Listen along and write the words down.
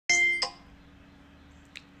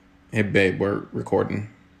Hey, babe, we're recording.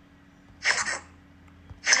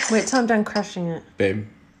 Wait till I'm done crushing it. Babe,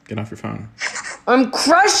 get off your phone. I'm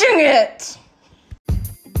crushing it!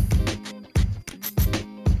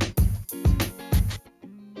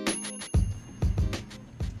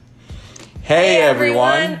 Hey,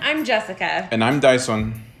 everyone. I'm Jessica. And I'm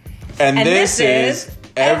Dyson. And this is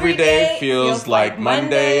Every Day Feels Like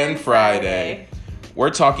Monday and Friday.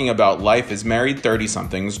 We're talking about life as married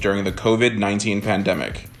 30-somethings during the COVID-19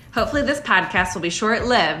 pandemic. Hopefully this podcast will be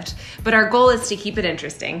short-lived, but our goal is to keep it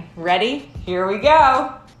interesting. Ready? Here we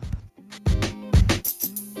go.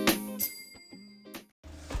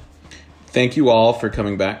 Thank you all for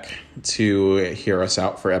coming back to hear us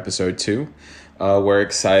out for episode 2. We're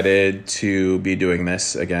excited to be doing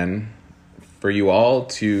this again for you all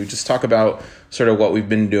to just talk about sort of what we've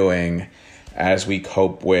been doing as we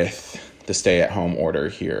cope with the stay-at-home order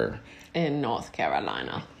here In North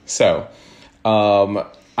Carolina. So,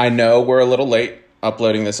 I know we're a little late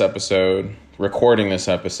uploading this episode, recording this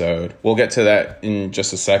episode. We'll get to that in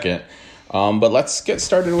just a second. But let's get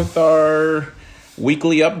started with our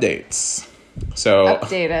weekly updates. So,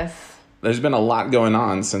 Update us. There's been a lot going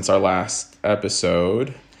on since our last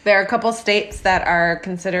episode. There are a couple states that are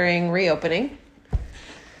considering reopening.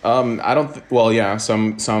 Some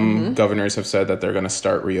governors have said that they're going to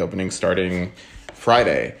start reopening starting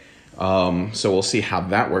Friday. So we'll see how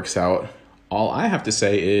that works out. All I have to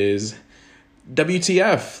say is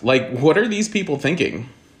WTF. Like, what are these people thinking?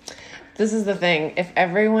 This is the thing. If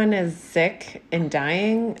everyone is sick and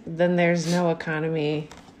dying, then there's no economy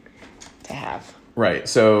to have. Right.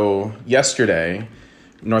 So yesterday,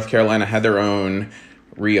 North Carolina had their own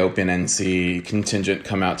reopen NC contingent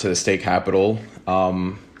come out to the state capitol.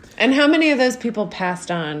 And how many of those people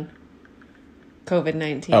passed on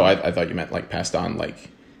COVID-19? Oh, I thought you meant like passed on to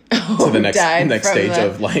the next stage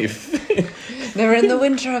of life. They're in the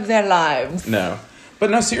winter of their lives. No. But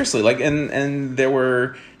no, seriously, and there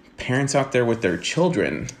were parents out there with their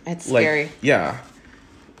children. It's scary. Yeah.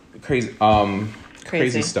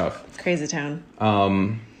 Crazy stuff. Crazy town.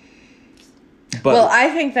 But I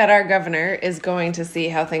think that our governor is going to see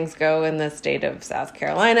how things go in the state of South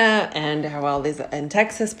Carolina and how well these in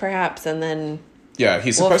Texas, perhaps, and then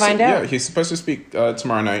he's supposed to speak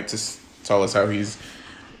tomorrow night to tell us how he's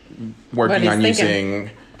working on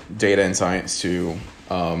using data and science to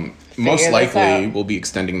most likely will be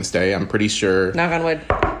extending the stay. I'm pretty sure. Knock on wood.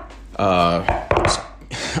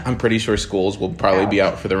 I'm pretty sure schools will probably be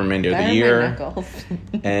out for the remainder of the year.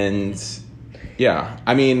 And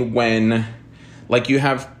I mean, when you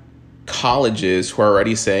have colleges who are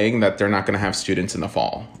already saying that they're not going to have students in the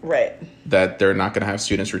fall. Right. That they're not going to have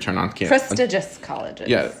students return on campus. Prestigious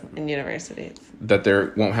colleges and universities. That they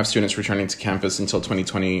won't have students returning to campus until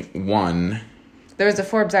 2021. There was a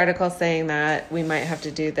Forbes article saying that we might have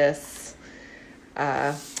to do this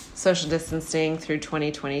social distancing through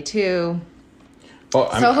 2022.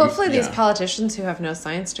 So hopefully these politicians who have no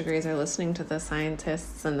science degrees are listening to the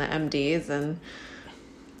scientists and the MDs and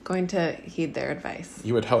going to heed their advice.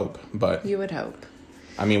 You would hope, but... You would hope.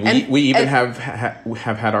 I mean, we even have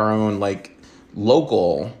had our own,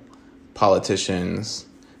 local politicians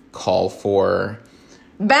call for...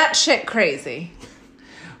 Batshit crazy.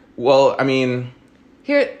 Well, I mean...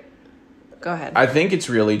 Here... Go ahead. I think it's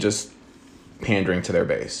really just pandering to their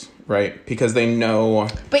base, right? Because they know...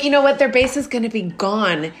 But you know what? Their base is going to be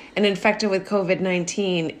gone and infected with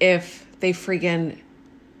COVID-19 if they friggin'...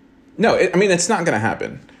 No, it's not going to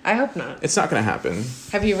happen. I hope not. It's not going to happen.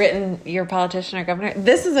 Have you written your politician or governor?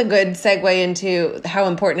 This is a good segue into how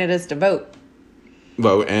important it is to vote.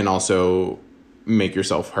 Vote and also make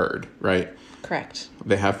yourself heard, right? Correct.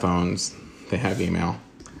 They have phones. They have email.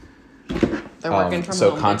 They're working from home.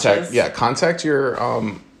 So contact your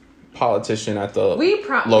politician at the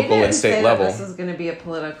local and state level. This is going to be a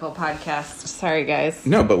political podcast. Sorry, guys.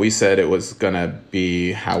 No, but we said it was going to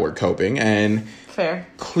be how we're coping, and fair.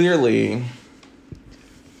 Clearly.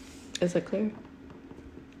 Is it clear?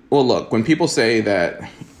 Well, look, when people say that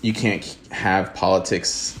you can't have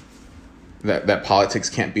politics, that politics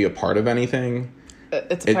can't be a part of anything.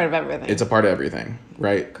 It's a part of everything. It's a part of everything,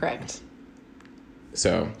 right? Correct.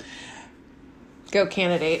 So. Go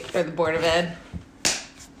candidate for the Board of Ed.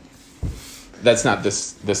 That's not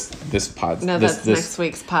this pod. No, that's next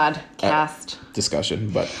week's podcast discussion.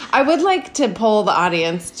 But I would like to poll the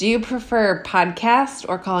audience. Do you prefer podcast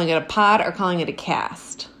or calling it a pod or calling it a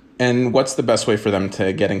cast? And what's the best way for them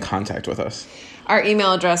to get in contact with us? Our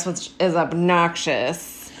email address, which is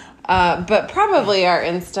obnoxious, but probably our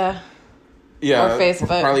Insta. Yeah, or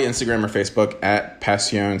Facebook. Probably Instagram or Facebook at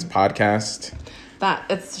Passions Podcast. That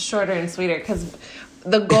it's shorter and sweeter because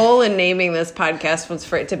the goal in naming this podcast was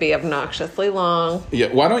for it to be obnoxiously long. Yeah,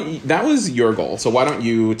 why don't you, that was your goal, so why don't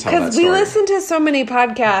you tell that story? Because we listen to so many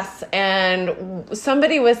podcasts, and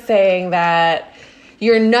somebody was saying that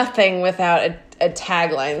you're nothing without a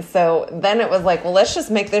tagline. So then it was like, well, let's just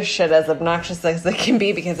make this shit as obnoxious as it can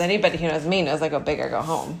be, because anybody who knows me knows I go big or go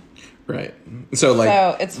home. Right. So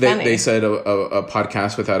like, it's funny. They said a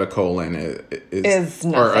podcast without a colon is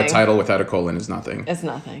nothing. Or a title without a colon is nothing. It's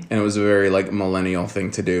nothing. And it was a very like millennial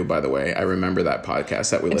thing to do, by the way. I remember that podcast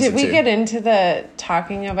that we listened to. Did we get into the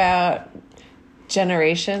talking about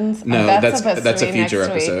generations? No, that's a future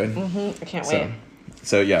episode. I can't wait.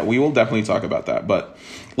 So yeah, we will definitely talk about that. But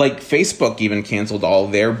like Facebook even canceled all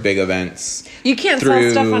their big events. You can't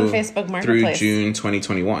sell stuff on Facebook Marketplace. Through June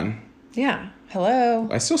 2021. Yeah. Hello.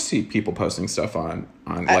 I still see people posting stuff on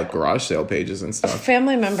like garage sale pages and stuff. A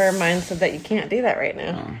family member of mine said that you can't do that right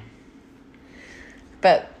now. Oh.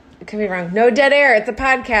 But it could be wrong. No dead air. It's a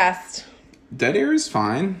podcast. Dead air is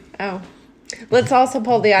fine. Oh. Let's also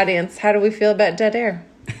poll the audience. How do we feel about dead air?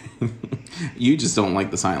 You just don't like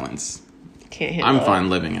the silence. Can't handle I'm fine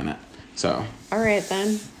living in it. So. All right,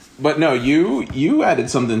 then. But no, you added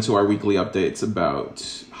something to our weekly updates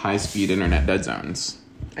about high-speed internet dead zones.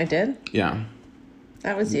 I did? Yeah.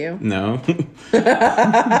 That was you. No.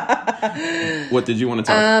 What did you want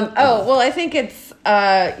to talk about? Well, I think it's,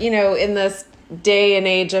 in this day and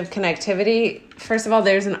age of connectivity, first of all,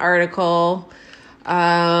 there's an article through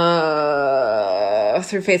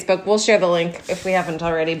Facebook. We'll share the link if we haven't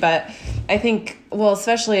already. But I think, well,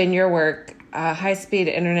 especially in your work, high-speed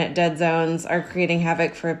internet dead zones are creating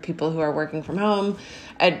havoc for people who are working from home,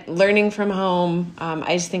 learning from home.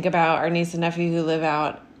 I just think about our niece and nephew who live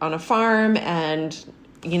out on a farm and,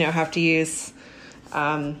 have to use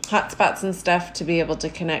hotspots and stuff to be able to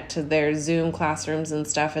connect to their Zoom classrooms and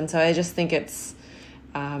stuff. And so I just think it's,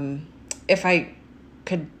 if I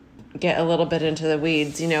could get a little bit into the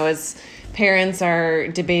weeds, as parents are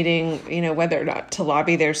debating, whether or not to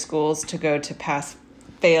lobby their schools to go to pass,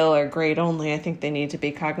 fail, or grade only, I think they need to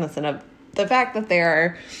be cognizant of the fact that there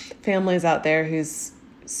are families out there whose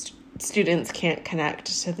students can't connect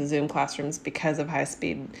to the Zoom classrooms because of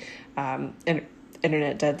high-speed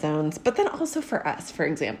internet dead zones. But then also for us, for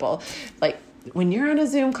example, like when you're on a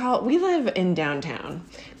Zoom call, we live in downtown.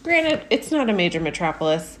 Granted, it's not a major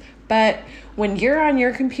metropolis, but when you're on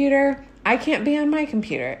your computer, I can't be on my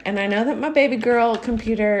computer. And I know that my baby girl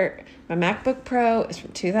computer, my MacBook Pro, is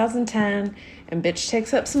from 2010, and bitch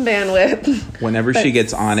takes up some bandwidth. Whenever she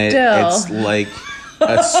gets on it, it's like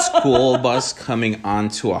a school bus coming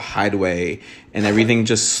onto a highway and everything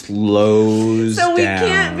just slows down. So we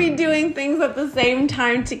can't be doing things at the same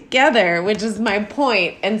time together, which is my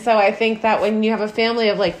point. And so I think that when you have a family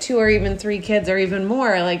of like 2 or even 3 kids or even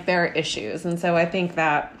more, like there are issues. And so I think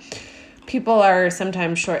that people are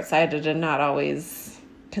sometimes short-sighted and not always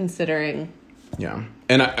considering. Yeah.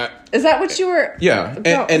 And is that what you were? Yeah. Is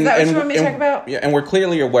that what you want me to talk about? Yeah. And we're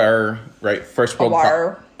clearly aware, right? First world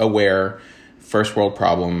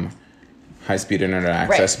problem, high-speed internet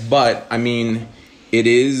access. Right. But, I mean, it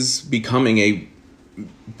is becoming a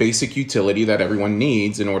basic utility that everyone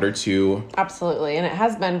needs in order to... Absolutely. And it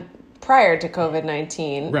has been prior to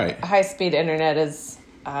COVID-19. Right. High-speed internet is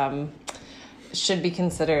should be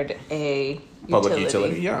considered a public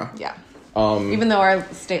utility. Yeah. Yeah. Even though our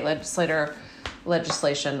state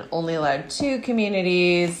legislation only allowed 2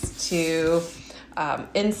 communities to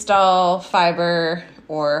install fiber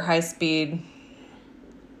or high-speed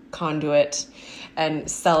conduit and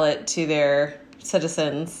sell it to their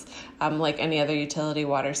citizens, like any other utility,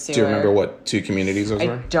 water, sewer. Do you remember what 2 communities those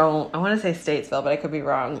were? I don't. I want to say Statesville, but I could be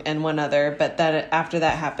wrong. And one other. But then after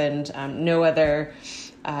that happened, no other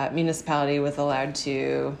municipality was allowed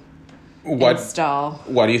to install.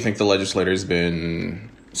 Why do you think the legislator's been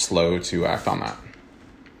slow to act on that?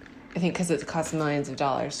 I think because it costs millions of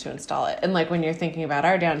dollars to install it. And like when you're thinking about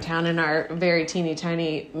our downtown and our very teeny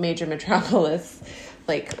tiny major metropolis,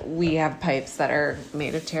 like we have pipes that are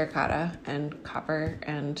made of terracotta and copper,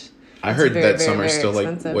 and I heard very, that some are still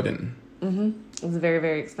expensive. Like wooden. Mm-hmm. It's very,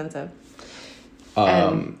 very expensive.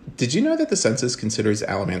 Did you know that the census considers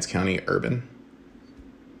Alamance County urban?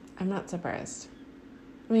 I'm not surprised.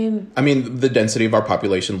 I mean, the density of our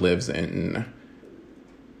population lives in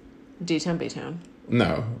D-town, B-town.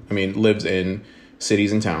 No, lives in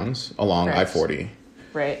cities and towns along I-40.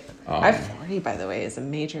 Right. I-40, by the way, is a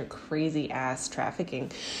major crazy-ass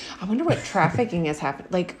trafficking. I wonder what trafficking has happened.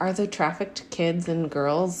 Like, are the trafficked kids and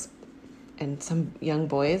girls and some young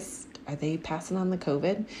boys, are they passing on the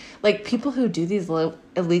COVID? Like, people who do these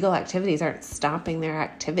illegal activities aren't stopping their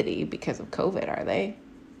activity because of COVID, are they?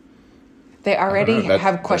 They already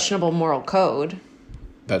have questionable moral code.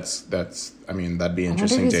 That's I mean, that'd be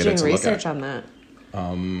interesting data to look at. Research on that.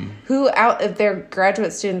 If there are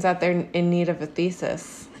graduate students out there in need of a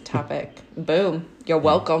thesis topic, boom, you're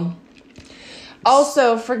welcome.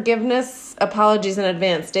 Also, forgiveness, apologies in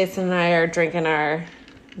advance. Jason and I are drinking our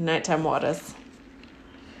nighttime waters.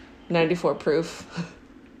 94 proof.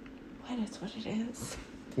 What is what it is?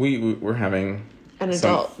 We're having an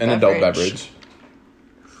adult beverage.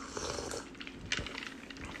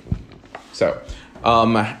 So,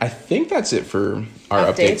 I think that's it for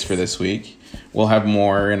our updates for this week. We'll have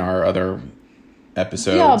more in our other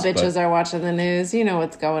episodes. Y'all bitches are watching the news. You know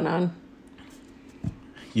what's going on.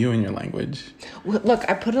 You and your language. Look,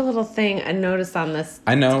 I put a little thing, a notice on this.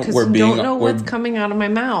 I know don't know what's coming out of my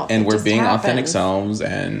mouth. And we're being authentic selves,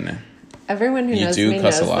 and everyone who knows me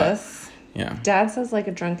knows this. Yeah. Dad says like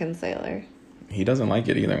a drunken sailor. He doesn't like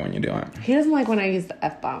it either when you do it. He doesn't like when I use the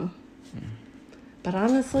F-bomb. But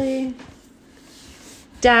honestly,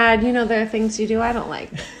 Dad, you know there are things you do I don't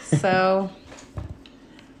like. So,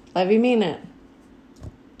 love you, mean it.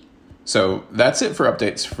 So, that's it for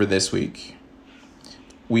updates for this week.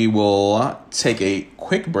 We will take a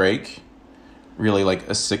quick break, really like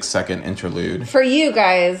a 6-second interlude. For you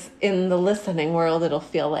guys in the listening world, it'll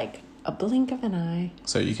feel like a blink of an eye.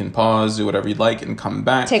 So you can pause, do whatever you'd like, and come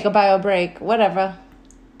back. Take a bio break, whatever.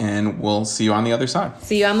 And we'll see you on the other side.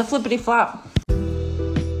 See you on the flippity flop.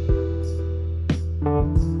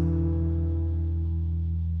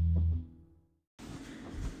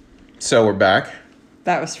 So we're back.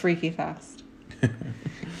 That was freaky fast.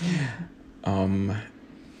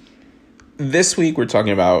 This week we're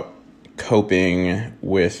talking about coping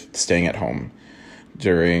with staying at home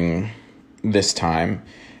during this time.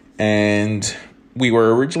 And we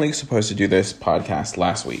were originally supposed to do this podcast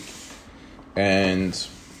last week. And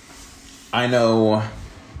I know,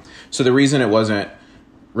 so the reason it wasn't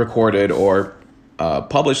recorded or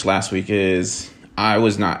published last week is I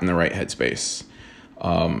was not in the right headspace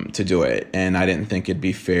to do it. And I didn't think it'd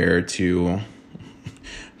be fair to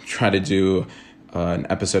try to do an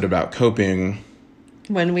episode about coping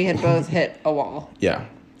when we had both hit a wall. Yeah.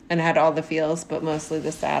 And had all the feels, but mostly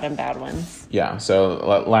the sad and bad ones. Yeah.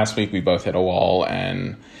 So last week we both hit a wall,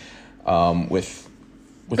 and with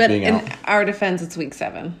being out. In our defense, it's week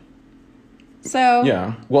 7. So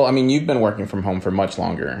yeah. Well, I mean, you've been working from home for much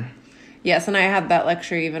longer. Yes, and I had that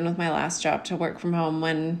luxury even with my last job to work from home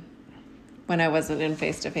when I wasn't in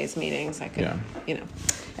face-to-face meetings. I could,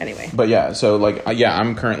 anyway. But yeah, so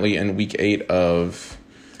I'm currently in week 8 of.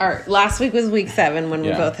 Our last week was week 7 when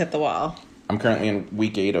we both hit the wall. I'm currently in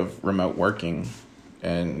week 8 of remote working,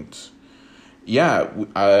 and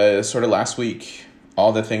sort of last week,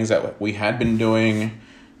 all the things that we had been doing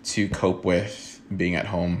to cope with being at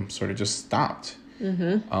home sort of just stopped.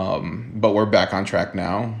 Mm-hmm. But we're back on track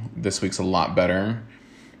now. This week's a lot better.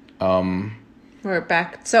 We're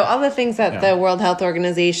back. So all the things that the World Health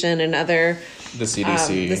Organization and the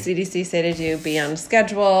CDC say to do, be on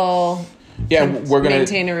schedule. Yeah, we're going to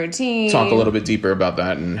maintain a routine. Talk a little bit deeper about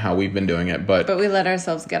that and how we've been doing it, but we let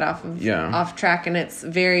ourselves get off track, and it's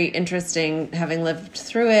very interesting, having lived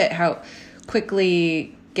through it, how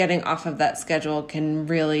quickly getting off of that schedule can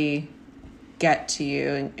really get to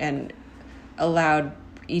you and allowed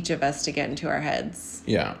each of us to get into our heads.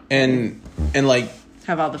 Yeah, and like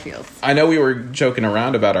have all the feels. I know we were joking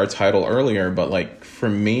around about our title earlier, but like for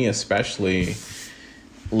me especially,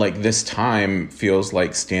 like this time feels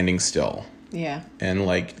like standing still. Yeah. And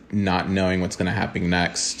like not knowing what's going to happen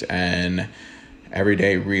next. And every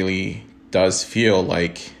day really does feel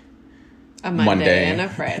like a Monday and a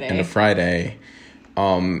Friday. And a Friday.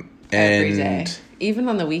 Every day. Even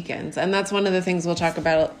on the weekends. And that's one of the things we'll talk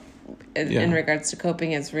about in regards to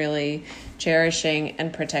coping, is really cherishing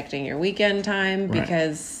and protecting your weekend time,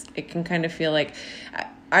 because it can kind of feel like,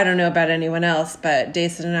 I don't know about anyone else, but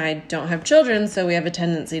Jason and I don't have children, so we have a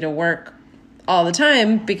tendency to work all the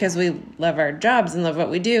time because we love our jobs and love what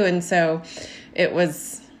we do. And so I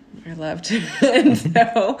loved. And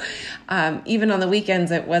so even on the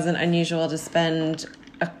weekends, it wasn't unusual to spend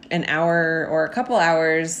an hour or a couple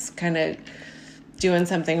hours kind of doing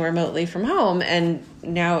something remotely from home. And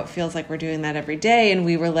now it feels like we're doing that every day, and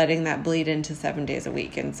we were letting that bleed into 7 days a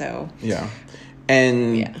week. And so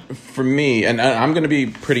and for me, and I'm going to be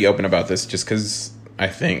pretty open about this just because I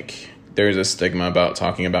think there's a stigma about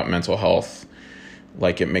talking about mental health,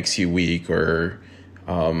 like it makes you weak, or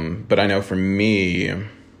but I know for me,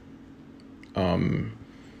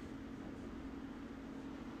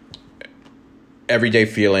 every day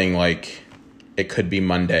feeling like it could be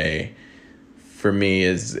Monday for me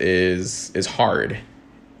is hard,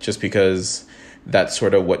 just because that's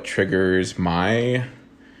sort of what triggers my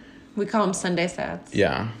We call them Sunday sads.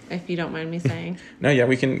 Yeah. If you don't mind me saying. No, yeah,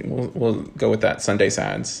 we'll go with that, Sunday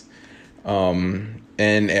sads. And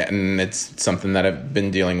it's something that I've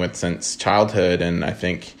been dealing with since childhood, and I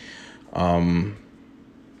think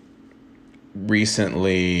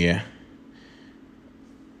recently,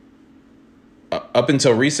 up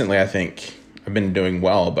until recently, I think I've been doing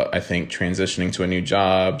well, but I think transitioning to a new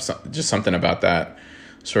job, just something about that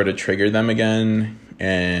sort of triggered them again,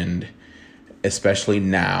 and especially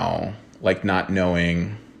now, like not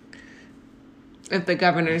knowing if the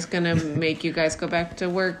governor's gonna make you guys go back to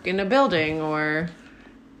work in a building, or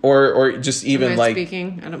just even like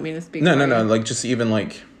speaking. I don't mean to speak. No. Like just even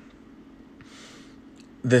like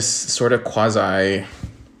this sort of quasi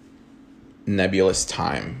nebulous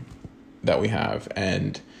time that we have,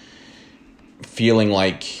 and feeling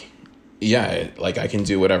like, yeah, like I can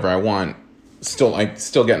do whatever I want. Still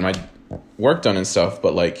getting my work done and stuff,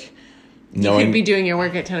 but like knowing you could be doing your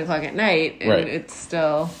work at 10 o'clock at night, and right. It's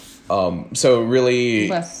still so really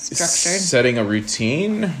less structured. Setting a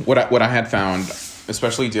routine. What I had found,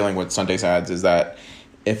 especially dealing with Sunday sads, is that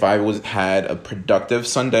if I had a productive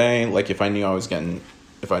Sunday, like if I knew I was getting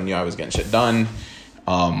shit done,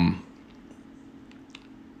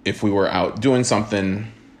 if we were out doing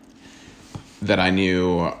something, that I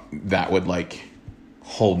knew that would like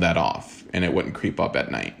hold that off and it wouldn't creep up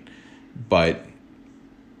at night. But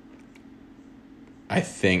I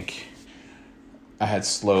think I had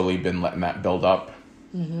slowly been letting that build up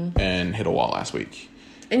and hit a wall last week.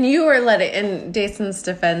 And you were in Jason's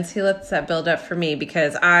defense, he lets that build up for me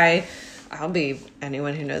because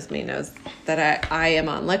anyone who knows me knows that I am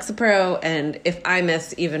on Lexapro, and if I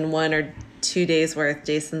miss even 1 or 2 days worth,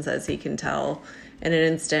 Jason says he can tell in an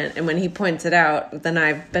instant. And when he points it out, then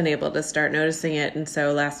I've been able to start noticing it. And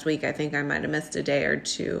so last week, I think I might have missed a day or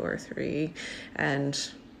 2 or 3. And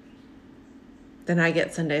then I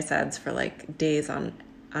get Sunday sads for like days on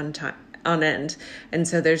end. And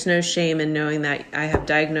so there's no shame in knowing that I have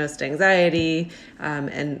diagnosed anxiety,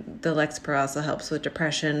 and the Lexapro also helps with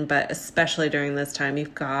depression, but especially during this time,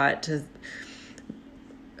 you've got to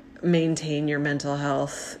maintain your mental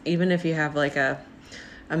health. Even if you have like a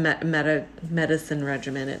medicine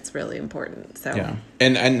regimen, it's really important. So yeah,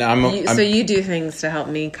 and so you do things to help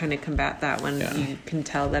me kind of combat that when you can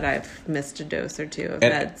tell that I've missed a dose or 2 of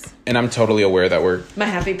meds. And I'm totally aware that we're my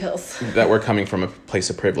happy pills, that we're coming from a place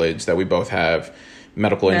of privilege, that we both have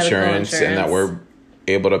medical insurance, and that we're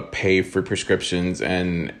able to pay for prescriptions.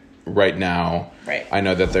 And right now, I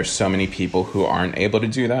know that there's so many people who aren't able to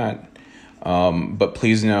do that. But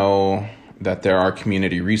please know that there are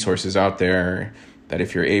community resources out there that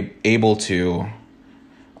if you're able to,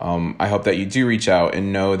 I hope that you do reach out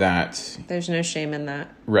and know that there's no shame in that.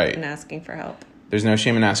 Right. In asking for help. There's no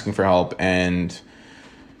shame in asking for help. And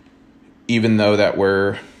even though that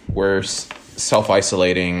we're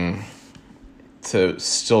self-isolating, to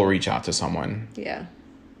still reach out to someone. Yeah,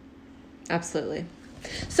 absolutely.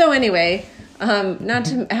 So anyway, not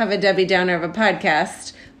to have a Debbie Downer of a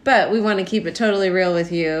podcast, but we want to keep it totally real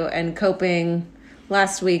with you and coping.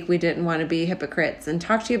 Last week, we didn't want to be hypocrites and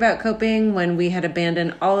talk to you about coping when we had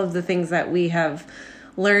abandoned all of the things that we have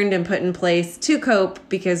learned and put in place to cope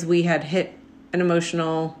because we had hit an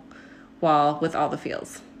emotional wall with all the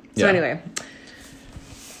feels. So anyway.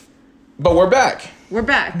 But we're back. We're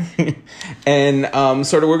back. And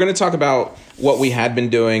sort of we're going to talk about what we had been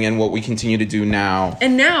doing and what we continue to do now.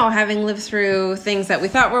 And now, having lived through things that we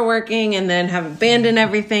thought were working and then have abandoned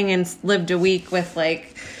everything and lived a week with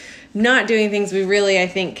like not doing things we really, I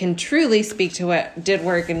think, can truly speak to what did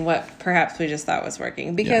work and what perhaps we just thought was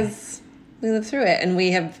working because we lived through it and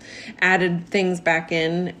we have added things back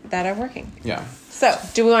in that are working. Yeah. So,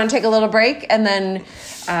 do we want to take a little break and then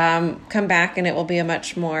come back and it will be a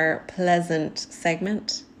much more pleasant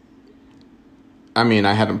segment? I mean,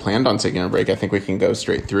 I hadn't planned on taking a break. I think we can go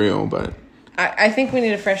straight through, but I think we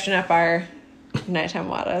need to freshen up our nighttime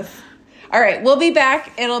wattas. All right, we'll be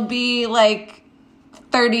back. It'll be like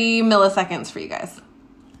 30 milliseconds for you guys.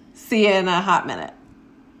 See you in a hot minute.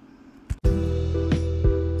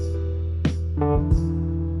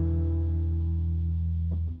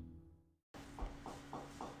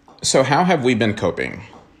 So how have we been coping?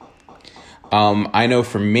 I know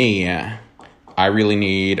for me, I really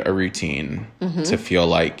need a routine to feel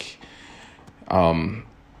like, to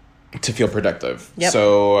feel productive. Yep.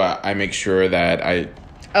 So I make sure that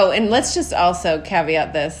Oh, and let's just also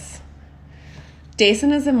caveat this.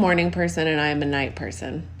 Jason is a morning person and I am a night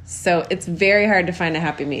person. So it's very hard to find a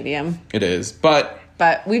happy medium. It is, but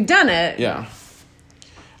we've done it. Yeah.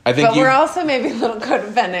 I think we're also maybe a little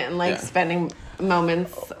codependent and spending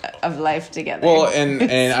moments of life together. Well, and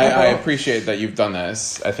I appreciate that you've done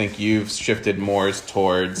this. I think you've shifted more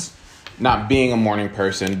towards not being a morning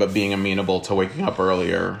person, but being amenable to waking up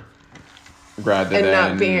earlier rather than...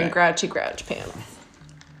 not being a grouchy grouch pants.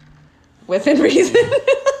 Within reason.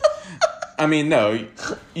 I mean, no,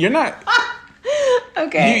 you're not...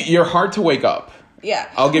 Okay. You're hard to wake up. Yeah.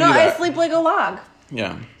 I'll give you that. I sleep like a log.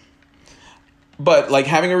 Yeah. But, like,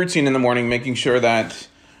 having a routine in the morning, making sure that,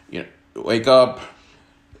 you know, wake up,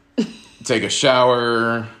 take a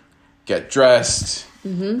shower, get dressed.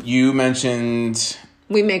 Mm-hmm. You mentioned...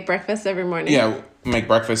 We make breakfast every morning. Yeah, we make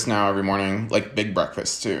breakfast now every morning. Like, big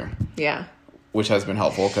breakfast, too. Yeah. Which has been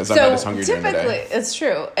helpful, because I'm not as hungry during the day. Typically, it's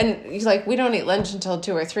true. And, like, we don't eat lunch until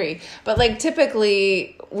 2 or 3. But, like,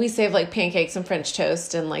 typically, we save, like, pancakes and French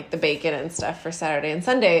toast and, like, the bacon and stuff for Saturday and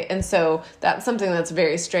Sunday. And so that's something that's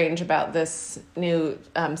very strange about this new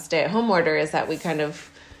stay-at-home order is that we kind of...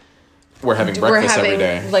 We're having breakfast every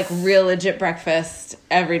day. Like, real legit breakfast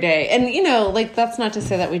every day. And, you know, like, that's not to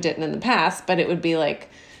say that we didn't in the past, but it would be, like...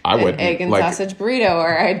 I would egg and sausage burrito,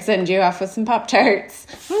 or I'd send you off with some Pop-Tarts.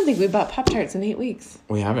 I don't think we bought Pop-Tarts in 8 weeks.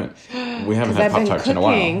 We haven't had Pop-Tarts in a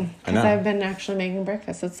while. Because I've been actually making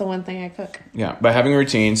breakfast. That's the one thing I cook. Yeah, but having a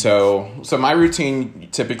routine. So my routine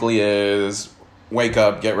typically is wake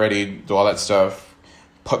up, get ready, do all that stuff,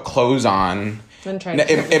 put clothes on.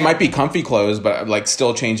 It might be comfy clothes, but like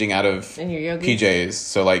still changing out of PJs.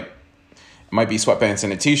 So like, it might be sweatpants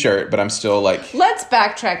and a t-shirt, but I'm still like... Let's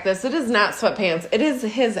backtrack this. It is not sweatpants. It is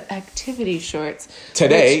his activity shorts.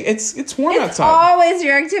 Today, it's warm outside. It's always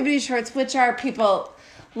your activity shorts, which are people...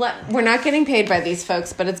 We're not getting paid by these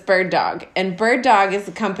folks, but it's Bird Dog. And Bird Dog is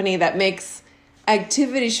the company that makes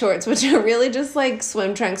activity shorts, which are really just like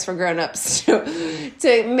swim trunks for grown-ups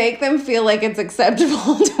to make them feel like it's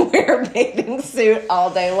acceptable to wear a bathing suit all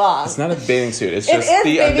day long. It's not a bathing suit. It's just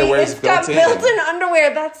the underwear is built in. It's got built-in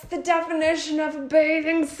underwear. That's the definition of a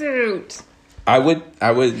bathing suit. I would.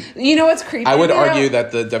 You know what's creepy? I would argue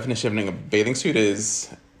that the definition of a bathing suit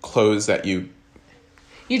is clothes that you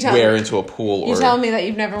wear into a pool. You telling me that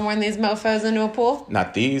you've never worn these mofos into a pool?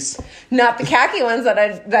 Not these. Not the khaki ones that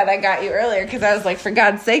I got you earlier, because I was like, for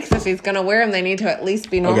God's sakes, if he's going to wear them, they need to at least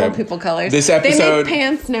be normal people colors. This episode... They make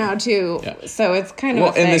pants now, too, so it's kind of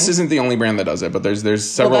a thing. And this isn't the only brand that does it, but there's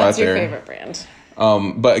several out there. That's your favorite brand.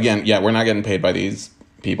 But again, we're not getting paid by these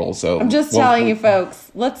people, so... I'm just telling you, folks,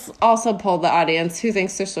 let's also poll the audience who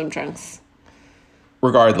thinks they're swim trunks.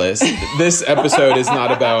 Regardless, this episode is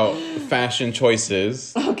not about fashion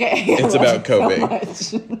choices. Okay. It's about coping.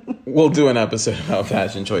 So we'll do an episode about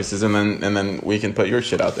fashion choices, and then we can put your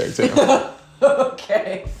shit out there too.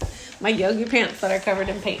 Okay. My yogi pants that are covered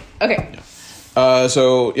in paint. Okay.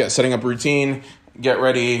 Setting up routine, get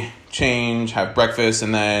ready, change, have breakfast,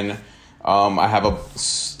 and then I have a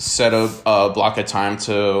set of block of time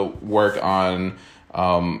to work on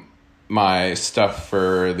my stuff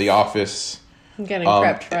for the office. Getting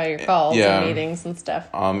prepped for all your calls and meetings and stuff.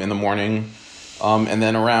 In the morning. And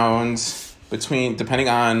then depending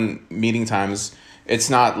on meeting times, it's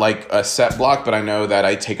not like a set block, but I know that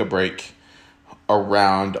I take a break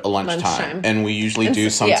around lunchtime. And we usually do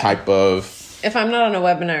some type of... If I'm not on a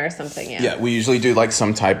webinar or something, Yeah, we usually do like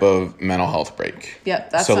some type of mental health break. Yep,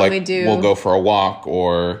 that's what we do. We'll go for a walk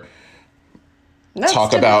or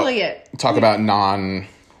talk about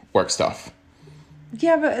non-work stuff.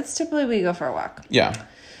 Yeah, but it's typically we go for a walk. Yeah.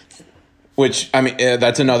 Which, I mean,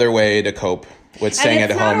 that's another way to cope with staying at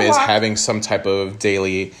home is having some type of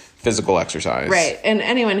daily physical exercise. Right. And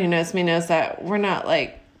anyone who knows me knows that we're not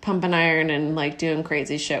like pumping iron and like doing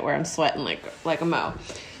crazy shit where I'm sweating like a mo.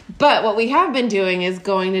 But what we have been doing is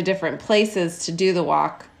going to different places to do the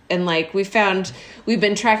walk. And like we've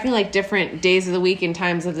been tracking like different days of the week and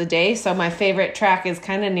times of the day. So my favorite track is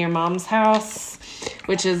kind of near Mom's house,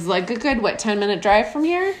 which is like a good 10-minute drive from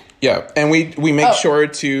here. Yeah, and we make sure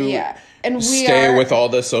to stay with all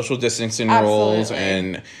the social distancing rules,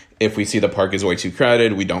 and if we see the park is way too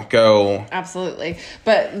crowded, we don't go. Absolutely.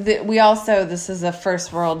 But this is a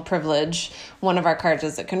first world privilege. One of our cars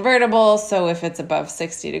is a convertible, so if it's above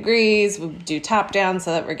 60 degrees, we do top down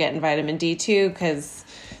so that we're getting vitamin D too, because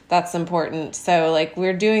that's important. So like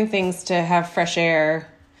we're doing things to have fresh air.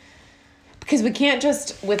 Because we can't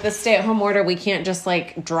just, with the stay-at-home order, we can't just,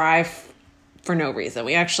 like, drive for no reason.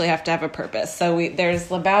 We actually have to have a purpose. So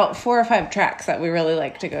there's about 4 or 5 tracks that we really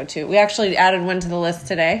like to go to. We actually added one to the list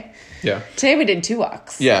today. Yeah. Today we did 2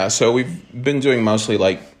 walks. Yeah, so we've been doing mostly,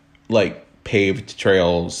 like paved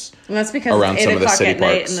trails. And that's because around it's 8 o'clock at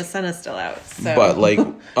night and the sun is still out. So. But like,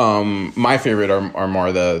 my favorite are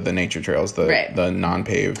more the nature trails, the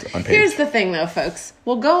non-paved, unpaved. Here's the thing, though, folks.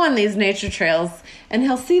 We'll go on these nature trails, and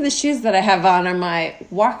he'll see the shoes that I have on are my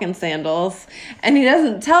walking sandals, and he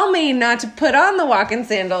doesn't tell me not to put on the walking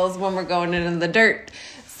sandals when we're going into the dirt.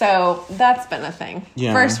 So that's been a thing.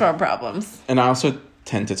 Yeah. First world problems. And I also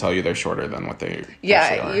tend to tell you they're shorter than what they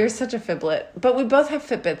actually are. You're such a fiblet. But we both have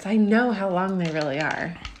Fitbits. I know how long they really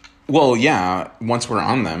are. Well, yeah, once we're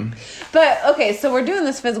on them. But, okay, so we're doing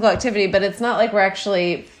this physical activity, but it's not like we're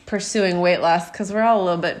actually pursuing weight loss because we're all a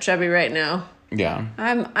little bit chubby right now. Yeah.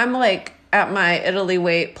 I'm like at my Italy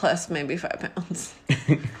weight plus maybe 5 pounds.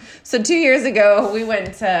 So 2 years ago, we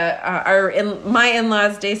went to my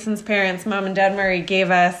in-laws, Jason's parents, Mom and Dad Murray, gave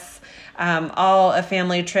us all a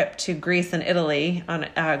family trip to Greece and Italy on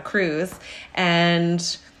a cruise. And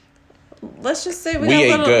let's just say we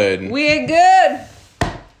ate good. We ate good.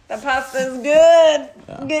 The pasta's good.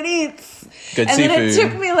 Yeah. Good eats. Good and seafood. Then it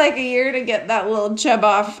took me like a year to get that little chub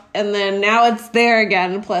off. And then now it's there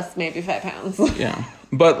again, plus maybe 5 pounds. Yeah.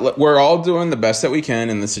 But we're all doing the best that we can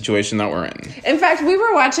in the situation that we're in. In fact, we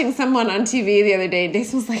were watching someone on TV the other day, and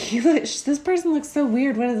Jason was like, this person looks so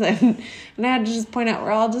weird. What is it? And I had to just point out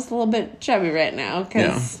we're all just a little bit chubby right now.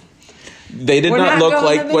 Because they did not look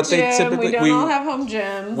like what they typically... We don't all have home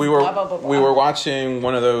gyms. We were, blah, blah, blah, blah. We were watching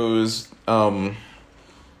one of those... the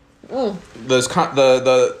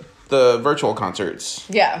virtual concerts.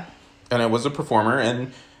 Yeah. And it was a performer,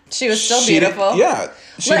 and... She was still beautiful. Yeah.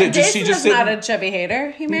 Jason is not a chubby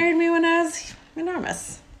hater. He married me when I was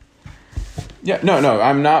enormous. Yeah, no,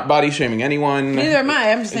 I'm not body shaming anyone. Neither am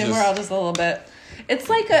I. I'm just saying we're all just a little bit. It's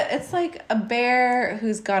like a bear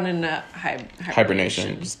who's gone into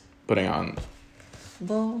hibernation. Just putting on a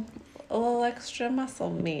little extra muscle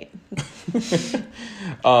meat.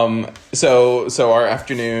 So our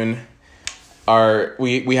afternoon,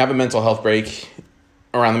 we have a mental health break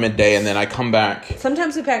around the midday, and then I come back.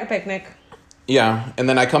 Sometimes we pack a picnic. Yeah, and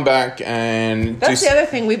then I come back and... That's the other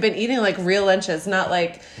thing. We've been eating, like, real lunches, not,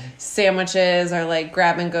 like, sandwiches or, like,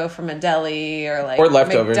 grab and go from a deli or, like, or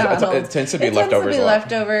leftovers. McDonald's. It tends to be leftovers.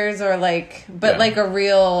 Leftovers or, like... But, like, a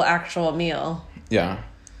real, actual meal. Yeah.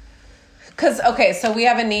 Because, okay, so we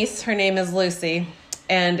have a niece. Her name is Lucy.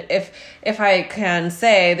 And if I can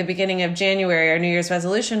say, the beginning of January, our New Year's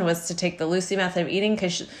resolution was to take the Lucy method of eating,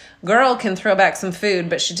 because girl can throw back some food,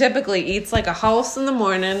 but she typically eats like a house in the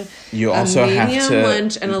morning, you also a medium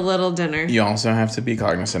lunch, and a little dinner. You also have to be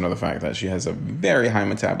cognizant of the fact that she has a very high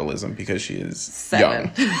metabolism because she is 7.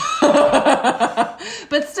 Young.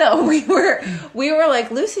 But still, we were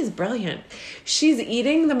like, Lucy's brilliant. She's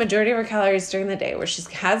eating the majority of her calories during the day, where she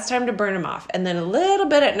has time to burn them off, and then a little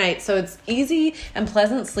bit at night, so it's easy and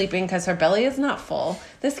pleasant sleeping because her belly is not full.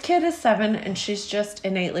 This kid is 7, and she's just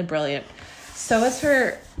innately brilliant. So is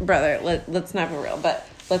her brother. Let's not be real, but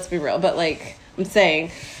let's be real. But like I'm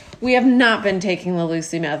saying, we have not been taking the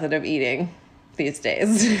Lucy method of eating these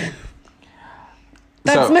days.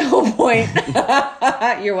 That's my whole point.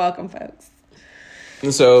 You're welcome, folks.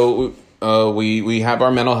 So we have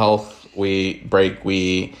our mental health. We break.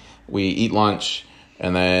 We eat lunch,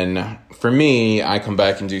 and then for me, I come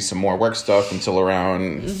back and do some more work stuff until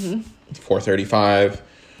around 4:35.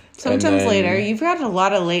 Sometimes later. You've had a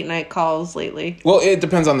lot of late night calls lately. Well, it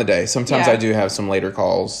depends on the day. Sometimes I do have some later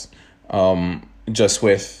calls. Just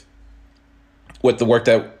with the work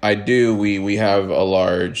that I do, we have a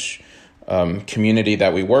large community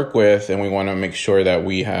that we work with, and we want to make sure that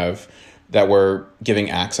we're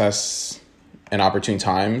giving access and opportune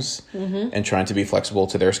times and trying to be flexible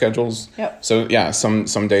to their schedules. Yep. So yeah,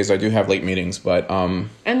 some days I do have late meetings, but and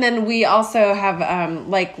then we also have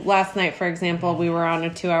like last night, for example, we were on a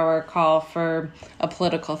 2-hour call for a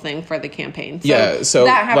political thing for the campaign. So so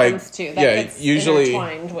that happens like, too. That gets usually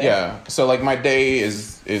intertwined with. Yeah. So like my day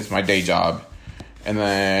is my day job, and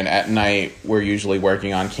then at night we're usually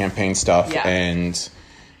working on campaign stuff and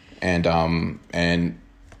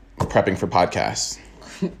prepping for podcasts.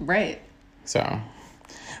 Right. So,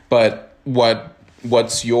 but what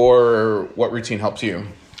routine helps you?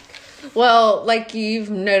 Well, like you've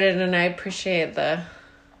noted, and I appreciate the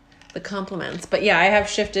compliments, but yeah, I have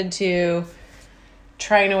shifted to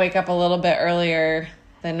trying to wake up a little bit earlier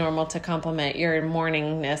than normal to complement your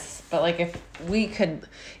morningness. But like if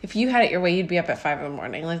you had it your way, you'd be up at 5 a.m.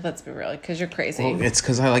 Like, let's be real, because you're crazy. Well, it's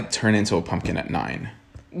because I like turn into a pumpkin at 9.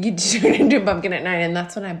 You turn into a pumpkin at 9, and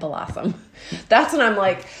that's when I blossom. That's when I'm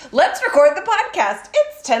like, let's record the podcast.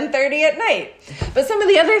 It's 10:30 at night. But some of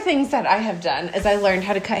the other things that I have done is I learned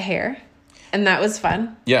how to cut hair, and that was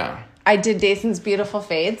fun. Yeah. I did Jason's beautiful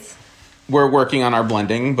fades. We're working on our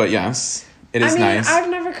blending, but yes. It is nice. I've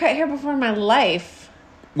never cut hair before in my life.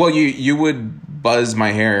 Well, you would buzz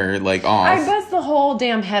my hair, like, off. I buzz the whole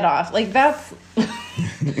damn head off. Like, that's...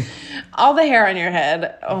 all the hair on your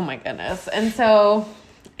head. Oh, my goodness. And so...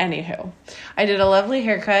 Anywho, I did a lovely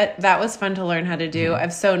haircut. That was fun to learn how to do.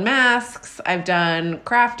 I've sewn masks. I've done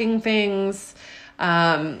crafting things,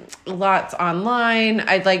 lots online.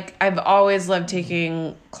 I've always loved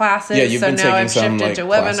taking classes. Yeah, you've been taking I've some, shifted to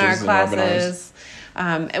webinar classes,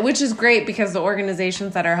 which is great because the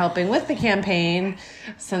organizations that are helping with the campaign,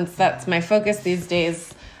 since that's my focus these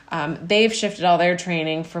days, they've shifted all their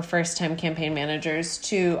training for first-time campaign managers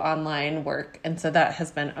to online work. And so that has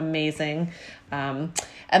been amazing.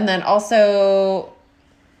 And then also,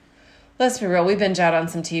 let's be real, we binge out on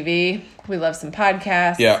some TV. We love some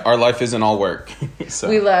podcasts. Yeah, our life isn't all work. So.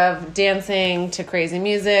 We love dancing to crazy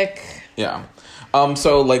music. Yeah.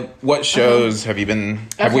 So, like, what shows have you been...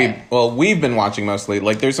 We've been watching mostly.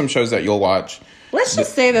 Like, there's some shows that you'll watch. Let's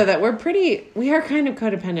just say, though, that we are kind of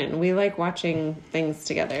codependent, and we like watching things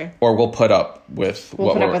together. Or we'll put up with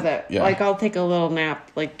it. Yeah. Like, I'll take a little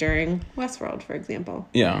nap, like, during Westworld, for example.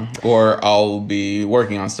 Yeah. Or I'll be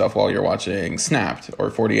working on stuff while you're watching Snapped or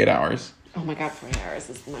 48 Hours. Oh, my God, 48 Hours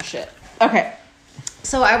is my shit. Okay.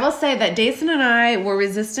 So, I will say that Dason and I were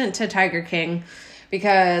resistant to Tiger King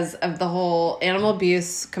because of the whole animal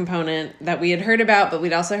abuse component that we had heard about, but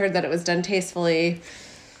we'd also heard that it was done tastefully.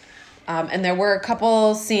 And there were a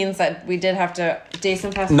couple scenes that we did have to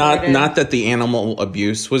Dason fast forward. Not that the animal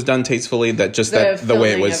abuse was done tastefully, that just the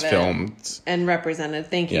way it was filmed and represented.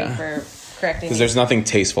 Thank you for correcting me. Because there's nothing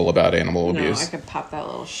tasteful about animal abuse. I could pop that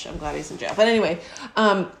little I'm glad he's in jail. But anyway,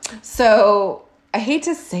 so I hate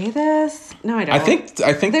to say this. No, I don't. I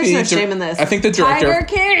think there's no shame in this. I think the director Tiger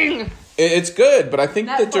King. It's good, but I think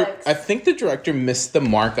the director missed the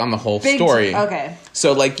mark on the whole story. Okay.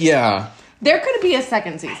 So there could be a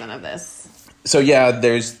second season of this. So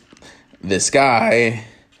there's this guy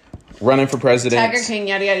running for president. Tiger King,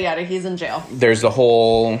 yada yada yada. He's in jail. There's the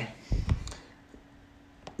whole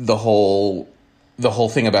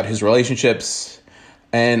thing about his relationships,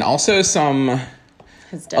 and also a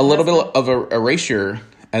little bit of erasure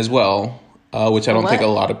as well, which I don't think a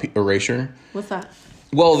lot of erasure. What's that?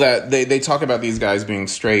 Well, that they talk about these guys being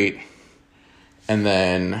straight, and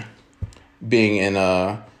then being in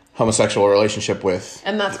a homosexual relationship with,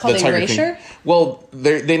 and that's called erasure. Well,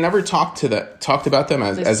 they never talked about them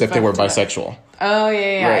as if they were bisexual. Oh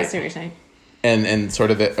yeah, right. I see what you're saying. And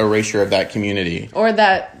sort of the erasure of that community, or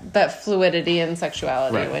that fluidity in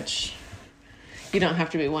sexuality, right. Which you don't have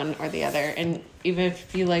to be one or the other, and even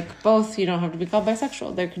if you like both, you don't have to be called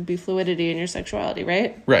bisexual. There could be fluidity in your sexuality,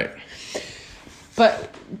 right? Right.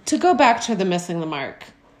 But to go back to the missing the mark,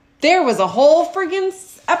 there was a whole freaking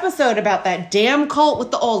episode about that damn cult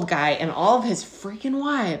with the old guy and all of his freaking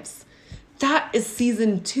wives. That is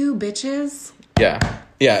season 2, bitches. Yeah,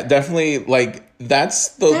 definitely. Like, that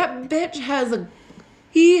bitch has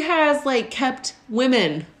kept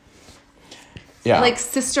women. Yeah. Like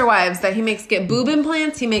sister wives that he makes get boob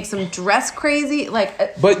implants. He makes them dress crazy.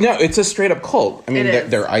 But no, it's a straight up cult. I mean,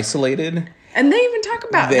 they're isolated. And they even talk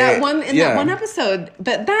about that one episode,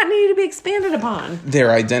 but that needed to be expanded upon.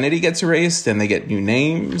 Their identity gets erased, and they get new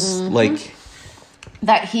names,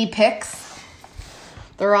 that he picks.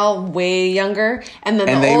 They're all way younger, and then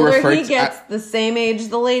the older he gets, the same age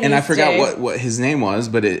the ladies. And I forgot what his name was,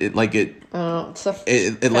 but it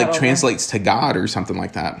translates to God or something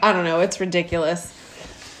like that. I don't know. It's ridiculous,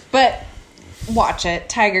 but. Watch it,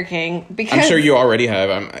 Tiger King, because I'm sure you already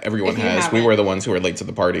have. Everyone has. We were the ones who were late to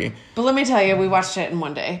the party. But let me tell you, we watched it in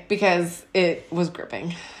one day because it was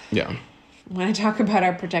gripping. Yeah. When I talk about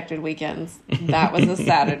our protected weekends, that was a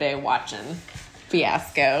Saturday watching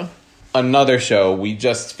fiasco. Another show we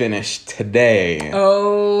just finished today.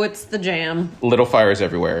 Oh, it's the jam. Little Fires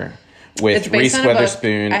Everywhere with Reese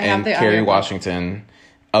Witherspoon and Kerry Washington.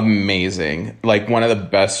 Amazing. Like, one of the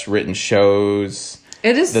best written shows.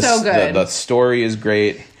 It is so good. The story is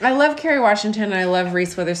great. I love Kerry Washington and I love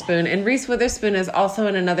Reese Witherspoon. And Reese Witherspoon is also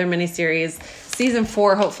in another miniseries. Season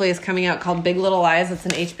 4 hopefully is coming out called Big Little Lies. It's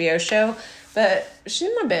an HBO show. But she's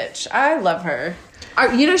my bitch. I love her.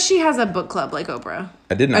 She has a book club like Oprah.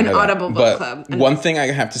 I did not know that. An Audible book club. One thing I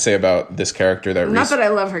have to say about this character that not that I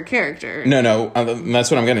love her character. No, that's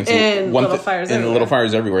what I'm getting to. In Little Fires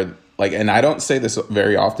Everywhere. Like, and I don't say this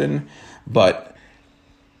very often, but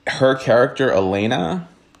her character, Elena,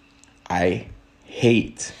 I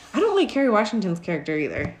hate. I don't like Kerry Washington's character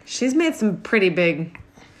either. She's made some pretty big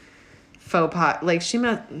faux pas. Like, she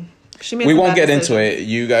made we won't get into it.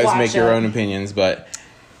 You guys make your own opinions, but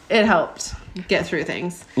it helped. get through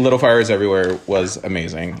things. Little Fires Everywhere was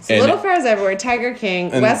amazing. So Little Fires Everywhere, Tiger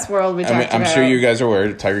King, Westworld. We talked about. I'm sure you guys are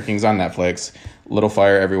aware. Tiger King's on Netflix. Little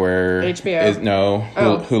Fire Everywhere. HBO.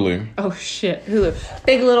 Hulu. Oh shit, Hulu.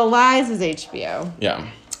 Big Little Lies is HBO. Yeah.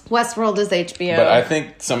 Westworld is HBO. But I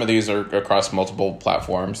think some of these are across multiple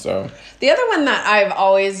platforms, so... The other one that I've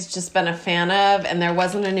always just been a fan of, and there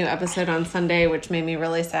wasn't a new episode on Sunday, which made me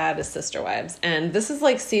really sad, is Sister Wives. And this is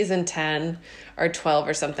like season 10 or 12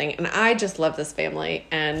 or something, and I just love this family,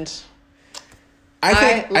 and...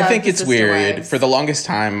 I think it's weird. Wives. For the longest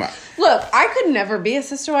time... Look, I could never be a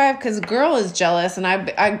sister wife, because girl is jealous, and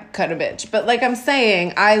I cut a bitch. But like I'm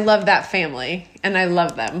saying, I love that family, and I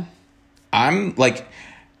love them. I'm like...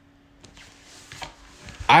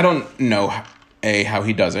 I don't know how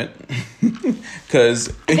he does it, because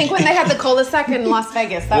I think when they had the cul-de-sac in Las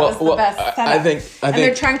Vegas, that was the best setup. I think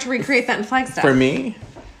they're trying to recreate that in Flagstaff. For me,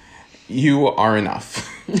 you are enough.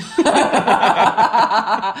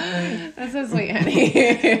 That's so sweet, honey.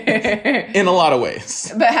 In a lot of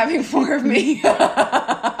ways, but having 4 of me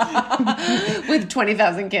with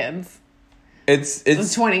 20,000 kids.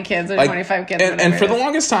 It's 20 kids or like, 25 kids, and for the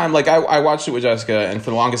longest time, like I watched it with Jessica, and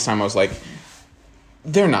for the longest time I was like,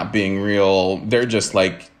 they're not being real. They're just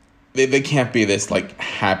like, they can't be this like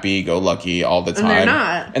happy-go-lucky all the time.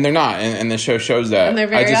 And they're not. And the show shows that. And they're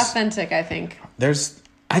very authentic, I think.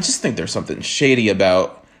 I just think there's something shady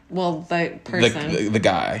about... Well, the person. The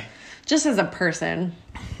guy. Just as a person.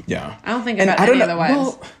 Yeah. I don't think about any of the wives.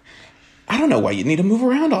 Well, I don't know why you need to move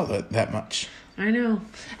around that much. I know.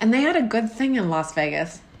 And they had a good thing in Las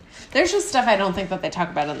Vegas. There's just stuff I don't think that they talk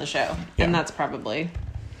about in the show. Yeah. And that's probably...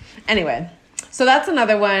 Anyway... So that's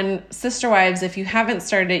another one. Sister Wives, if you haven't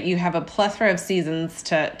started it, you have a plethora of seasons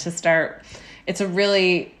to start. It's a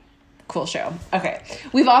really cool show. Okay.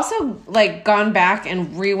 We've also like gone back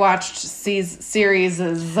and rewatched series.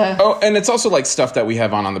 Oh, and it's also like stuff that we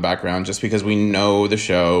have on the background just because we know the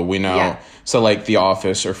show. We know. Yeah. So like The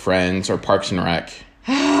Office or Friends or Parks and Rec.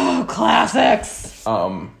 Oh, classics.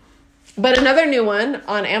 But another new one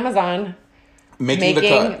on Amazon.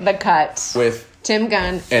 Making the Cut. With Tim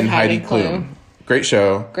Gunn and Heidi Klum. Great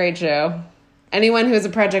show. Great show. Anyone who is a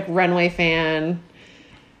Project Runway fan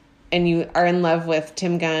and you are in love with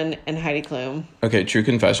Tim Gunn and Heidi Klum. Okay, true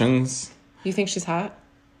confessions. You think she's hot?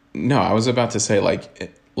 No, I was about to say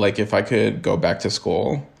like if I could go back to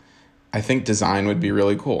school, I think design would be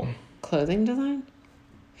really cool. Clothing design?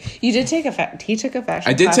 You did take he took a fashion class.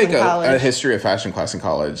 I did take a history of fashion class in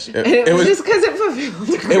college. It was just because it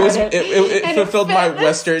fulfilled it fulfilled my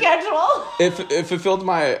Western schedule. It fulfilled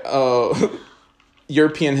my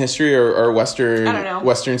European history or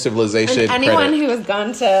Western civilization. And anyone who has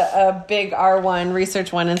gone to a big R1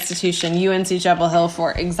 Research 1 institution, UNC Chapel Hill,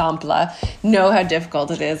 for example, know how difficult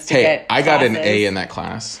it is to get. I got an A in that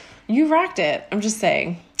class. You rocked it. I'm just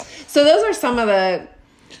saying. So those are some of the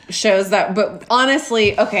shows but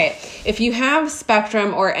honestly, okay, if you have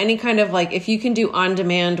Spectrum or any kind of like, if you can do on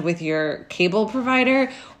demand with your cable provider,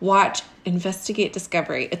 watch Investigate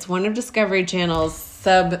Discovery. It's one of Discovery Channel's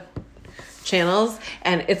sub channels,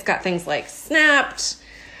 and it's got things like Snapped,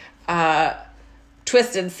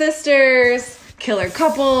 Twisted Sisters, Killer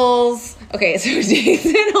Couples. Okay, so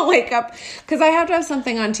Jason will wake up because I have to have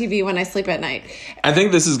something on TV when I sleep at night. I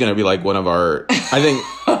think this is going to be like one of our... I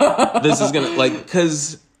think this is going to... like,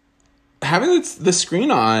 because having the screen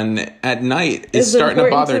on at night is starting to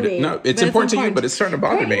bother... No, it's important to you, but it's starting to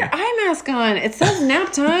bother me. Put your eye mask on. It says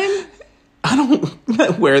nap time. I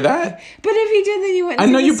don't wear that. But if you did, then you wouldn't. I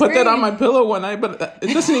know you put that on my pillow one night, but it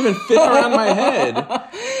doesn't even fit around my head.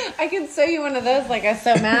 I could sew you one of those, like I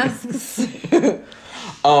sew masks.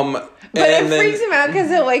 But it freaks him out because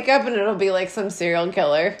he'll wake up and it'll be like some serial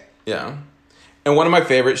killer. Yeah. And one of my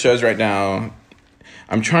favorite shows right now,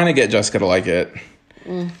 I'm trying to get Jessica to like it,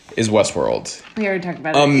 is Westworld. We already talked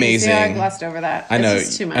about it. Amazing. I glossed over that. I know. It's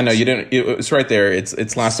just too much. I know you didn't. It's right there.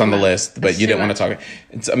 It's last on the list, but you didn't want to talk.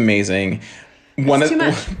 It's amazing.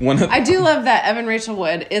 I do love that Evan Rachel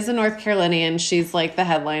Wood is a North Carolinian. She's like the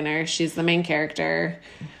headliner. She's the main character.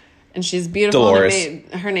 And she's beautiful. Dolores.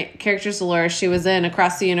 Her character's Dolores. She was in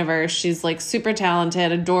Across the Universe. She's like super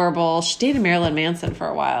talented, adorable. She dated Marilyn Manson for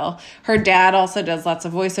a while. Her dad also does lots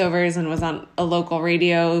of voiceovers and was on a local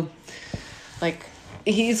radio. Like,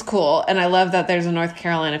 he's cool. And I love that there's a North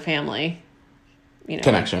Carolina family,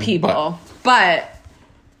 connection, people. But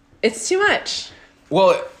it's too much.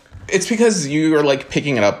 Well, it's because you are like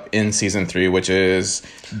picking it up in season 3, which is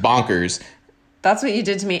bonkers. That's what you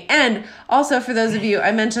did to me. And also, for those of you,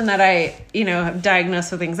 I mentioned that I, am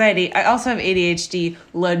diagnosed with anxiety. I also have ADHD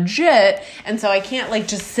legit. And so I can't,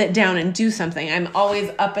 just sit down and do something. I'm always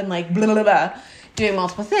up and, blah, blah, blah. doing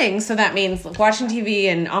multiple things. So that means watching TV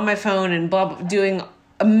and on my phone and blah, blah, doing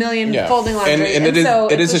a million folding laundry. And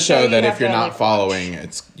it is a show that if you're not following,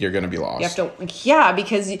 you're going to be lost. You have to,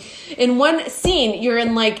 because in one scene, you're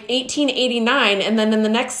in like 1889, and then in the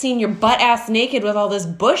next scene, you're butt-ass naked with all this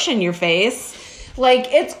bush in your face. Like,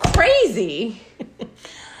 it's crazy.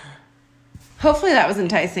 Hopefully that was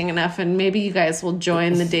enticing enough, and maybe you guys will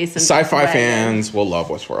join the Dason. Sci-fi fans will love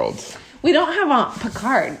Westworld. We don't have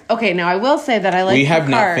Picard. Okay, now I will say that I like We have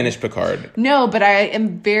Picard. not finished Picard. No, but I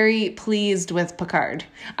am very pleased with Picard.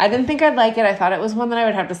 I didn't think I'd like it. I thought it was one that I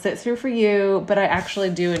would have to sit through for you, but I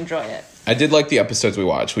actually do enjoy it. I did like the episodes we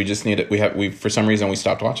watched. We just need it. We for some reason we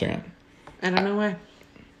stopped watching it. I don't know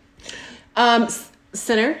why.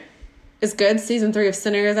 Sinner is good. Season 3 of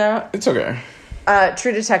Sinner is out. It's okay.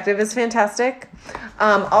 True Detective is fantastic.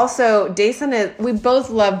 Also, Dason we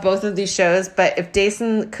both love both of these shows, but if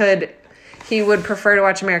Dason could, he would prefer to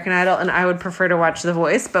watch American Idol, and I would prefer to watch The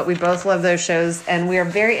Voice, but we both love those shows, and we are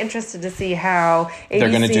very interested to see how they're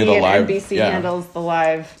going to do the and live, NBC handles the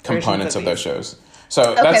live components of those shows.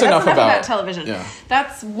 So that's enough about television. Yeah.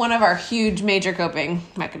 That's one of our huge major coping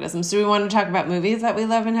mechanisms. Do we want to talk about movies that we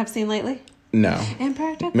love and have seen lately? No.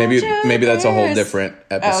 Impractical maybe that's a whole Jokers. different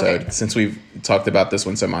episode since we've talked about this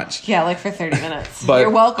one so much. Yeah, like for 30 minutes. But, you're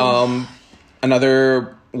welcome.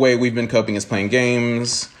 Another way we've been coping is playing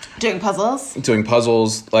games. Doing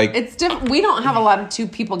puzzles. Like, it's different. We don't have a lot of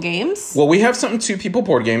 2-people games. Well, we have some 2-people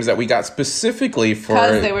board games that we got specifically for...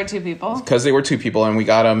 Because they were 2 people. Because they were 2 people, and we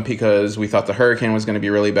got them because we thought the hurricane was going to be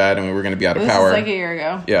really bad and we were going to be out of power. This was like a year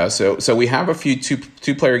ago. Yeah, so we have a few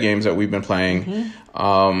two-player games that we've been playing.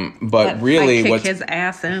 But really... I kick his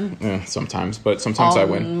ass in. Yeah, sometimes, but sometimes I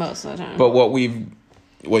win. Most of the time. But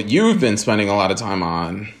what you've been spending a lot of time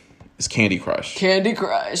on is Candy Crush.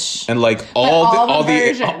 And like all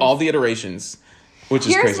the iterations, which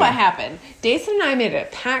is crazy. Here's what happened. Dason and I made a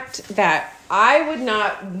pact that I would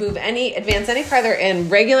not advance any farther in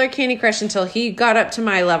regular Candy Crush until he got up to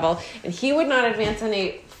my level, and he would not advance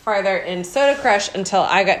any farther in Soda Crush until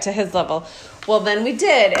I got to his level. Well, then we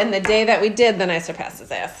did, and the day that we did, then I surpassed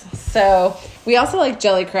his ass. So we also like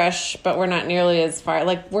Jelly Crush, but we're not nearly as far.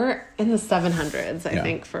 Like, we're in the 700s, I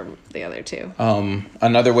think, for the other two.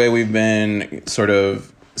 Another way we've been sort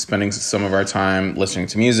of spending some of our time listening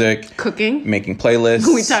to music. Cooking. Making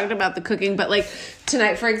playlists. We talked about the cooking, but like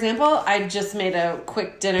tonight, for example, I just made a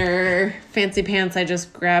quick dinner, fancy pants. I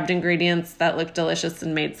just grabbed ingredients that looked delicious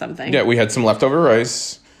and made something. Yeah, we had some leftover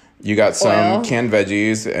rice. You got some canned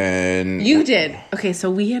veggies, and... You did. Okay,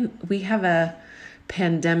 so we have a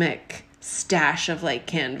pandemic stash of like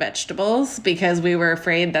canned vegetables because we were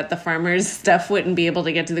afraid that the farmers' stuff wouldn't be able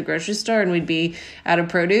to get to the grocery store and we'd be out of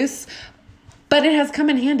produce. But it has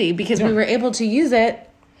come in handy because we were able to use it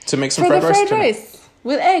to make some fried rice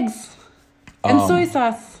with eggs and soy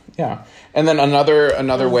sauce. Yeah. And then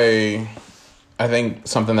another way, I think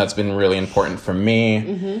something that's been really important for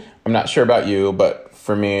me, I'm not sure about you, but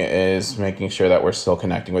for me is making sure that we're still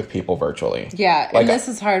connecting with people virtually. Yeah, like, and this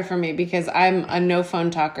is hard for me because I'm a no phone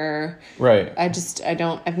talker. Right.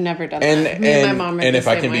 I've never done that. Me and my mom are and the if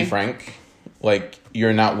I same can way. be frank, like,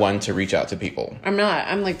 you're not one to reach out to people. I'm not.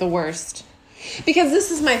 I'm like the worst. Because this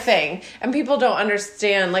is my thing, and people don't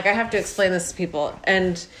understand, like, I have to explain this to people,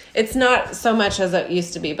 and it's not so much as it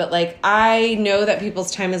used to be, but, like, I know that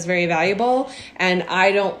people's time is very valuable, and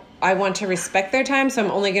I want to respect their time, so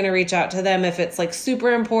I'm only going to reach out to them if it's, like,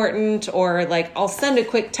 super important, or, like, I'll send a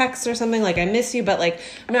quick text or something, like, I miss you, but, like,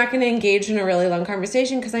 I'm not going to engage in a really long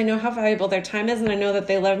conversation because I know how valuable their time is, and I know that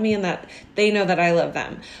they love me and that they know that I love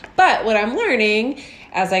them. But what I'm learning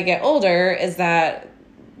as I get older is that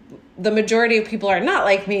the majority of people are not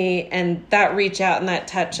like me, and that reach out and that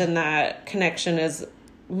touch and that connection is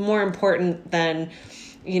more important than,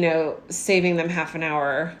 saving them half an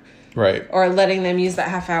hour. Right. Or letting them use that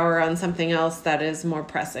half hour on something else that is more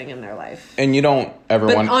pressing in their life. And you don't ever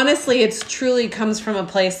want... But honestly, it's truly comes from a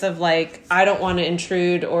place of, like, I don't want to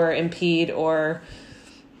intrude or impede, or...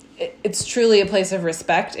 It's truly a place of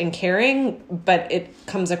respect and caring, but it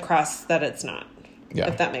comes across that it's not. Yeah.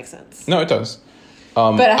 If that makes sense. No, it does.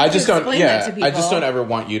 But I just don't. That to people. I just don't ever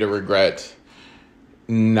want you to regret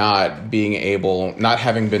not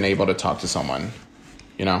having been able to talk to someone.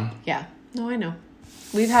 Yeah. No, I know.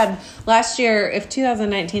 We've had last year. If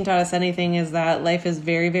 2019 taught us anything, is that life is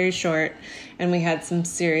very, very short, and we had some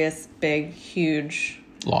serious, big, huge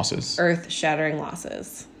losses, earth-shattering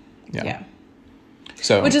losses. Yeah.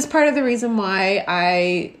 So, which is part of the reason why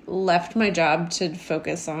I left my job to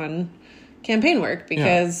focus on campaign work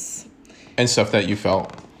because. Yeah. And stuff that you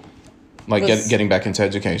felt like getting back into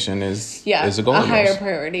education is a goal. A higher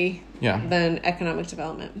priority than economic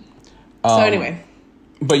development. So anyway.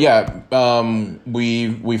 But yeah,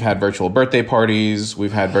 we've had virtual birthday parties.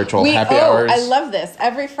 We've had virtual happy hours. I love this.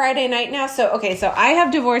 Every Friday night now. So I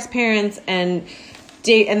have divorced parents and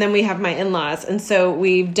then we have my in-laws. And so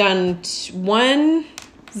we've done one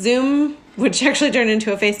Zoom, which actually turned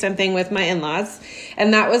into a FaceTime thing with my in-laws.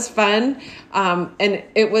 And that was fun. And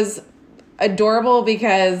it was adorable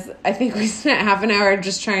because I think we spent half an hour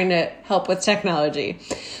just trying to help with technology.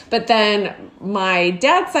 But then my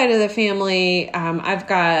dad's side of the family, I've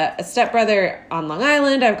got a stepbrother on Long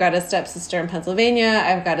Island. I've got a stepsister in Pennsylvania.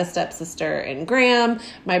 I've got a stepsister in Graham.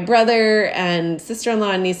 My brother and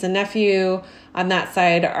sister-in-law and niece and nephew on that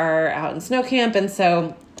side are out in Snow Camp. And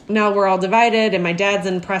so now we're all divided, and my dad's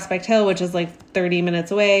in Prospect Hill, which is like 30 minutes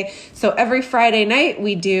away. So every Friday night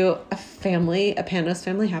we do a Panos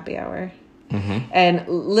family happy hour. Mm-hmm. And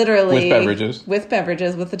literally with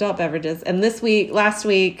beverages, with adult beverages. And last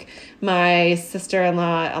week, my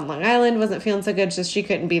sister-in-law on Long Island wasn't feeling so good, so she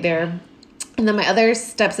couldn't be there. And then my other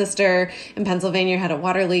stepsister in Pennsylvania had a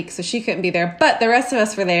water leak, so she couldn't be there. But the rest of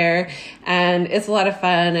us were there, and it's a lot of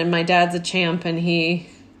fun. And my dad's a champ, and he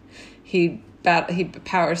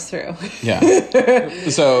powers through. Yeah.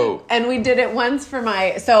 So. And we did it once on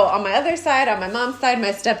my other side, on my mom's side, my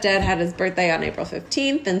stepdad had his birthday on April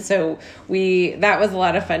 15th. And so that was a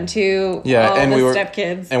lot of fun too. Yeah. And we were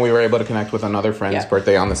stepkids. And we were able to connect with another friend's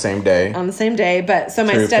birthday on the same day. But so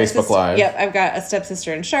my stepsister. Facebook Live. Yep. I've got a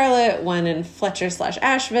stepsister in Charlotte, one in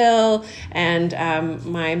Fletcher/Asheville. And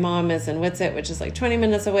my mom is in Whitsett, which is like 20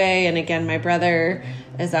 minutes away. And again, my brother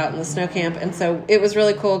is out in the Snow Camp. And so it was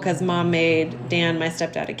really cool because Mom made Dan, my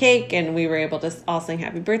stepdad, a cake, and we were able to all sing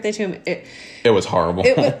happy birthday to him. It was horrible.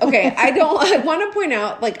 Okay, I want to point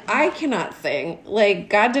out, like, I cannot sing. Like,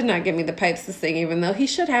 God did not give me the pipes to sing, even though he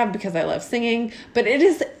should have, because I love singing. But it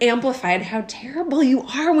is amplified how terrible you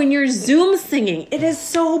are when you're Zoom singing. It is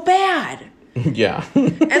so bad. Yeah.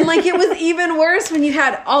 And like it was even worse when you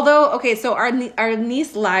had, so our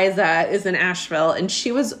niece Liza is in Asheville, and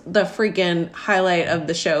she was the freaking highlight of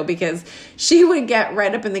the show because she would get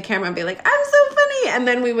right up in the camera and be like, I'm so funny, and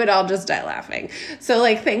then we would all just die laughing. So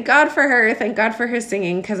like, thank God for her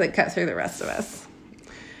singing, because it cut through the rest of us.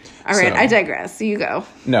 All right, I digress. So you go.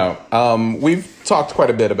 No, we've talked quite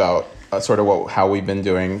a bit about sort of how we've been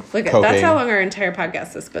doing. Look, that's how long our entire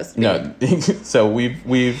podcast is supposed to be. No, so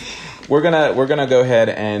we're gonna go ahead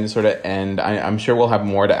and sort of end. I'm sure we'll have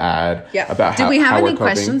more to add about how. Did we have any coping.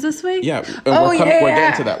 Questions this week? Yeah. We're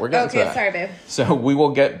getting to that. Okay, sorry, babe. So we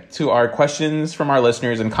will get to our questions from our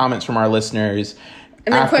listeners and comments from our listeners.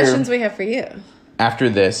 And then questions we have for you. After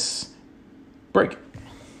this break.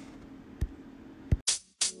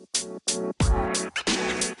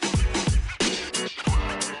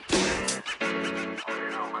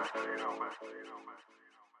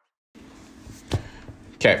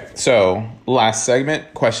 Okay, so last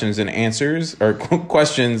segment, questions and answers, or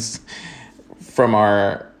questions from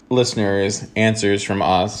our listeners, answers from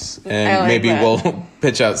us, and maybe we'll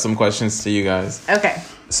pitch out some questions to you guys. Okay.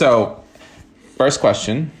 So, first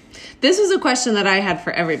question. This was a question that I had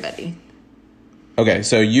for everybody. Okay,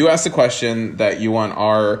 so you asked the question that you want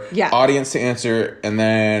our audience to answer, and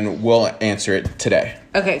then we'll answer it today.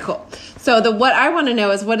 Okay, cool. So what I want to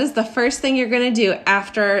know is, what is the first thing you're going to do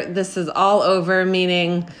after this is all over,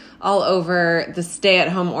 meaning all over, the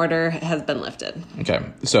stay-at-home order has been lifted? Okay,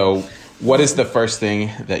 so what is the first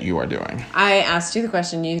thing that you are doing? I asked you the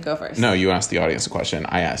question. You go first. No, you asked the audience the question.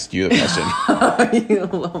 I asked you the question. You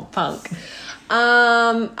little punk.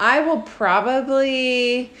 I will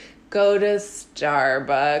probably go to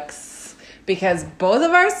Starbucks, because both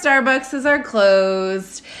of our Starbucks are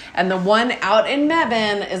closed, and the one out in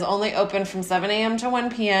Mebane is only open from 7 a.m. to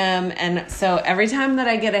 1 p.m. And so every time that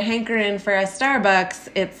I get a hankering for a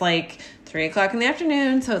Starbucks, it's like 3 o'clock in the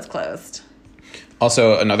afternoon, so it's closed.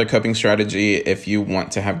 Also, another coping strategy, if you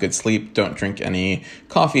want to have good sleep, don't drink any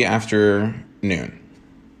coffee after noon.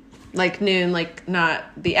 Like noon, like not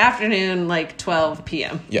the afternoon, like 12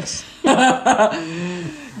 p.m. Yes.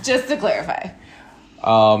 Just to clarify.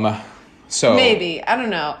 So maybe, I don't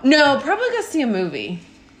know. No, probably go see a movie.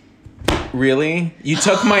 Really? You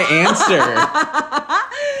took my answer.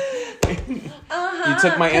 You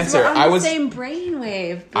took my answer. We're on the same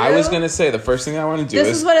brainwave. I was gonna say the first thing I want to do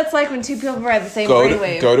is what it's like when two people are at the same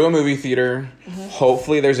brainwave. Go to a movie theater. Mm-hmm.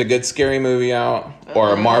 Hopefully, there's a good scary movie out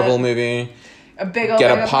or a Marvel movie. A big old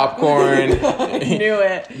get a popcorn. Knew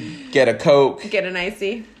it. Get a Coke. Get an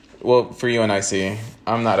icy. Well, for you, an icy.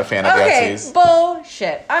 I'm not a fan of the ices.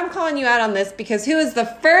 Bullshit. I'm calling you out on this because who is the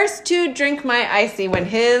first to drink my icy when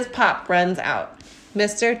his pop runs out?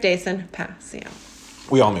 Mr. Dason Passio.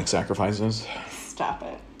 We all make sacrifices. Stop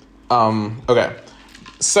it. Okay.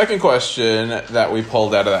 Second question that we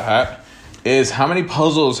pulled out of the hat is, how many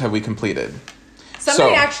puzzles have we completed?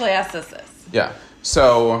 Somebody actually asked us this. Yeah.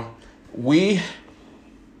 So we,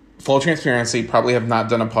 full transparency, probably have not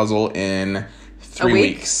done a puzzle in 3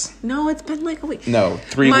 weeks. No, it's been like a week. No,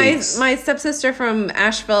 3 weeks. My stepsister from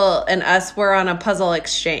Asheville and us were on a puzzle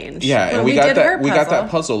exchange. Yeah, and we got that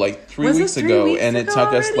puzzle like 3 weeks ago, and it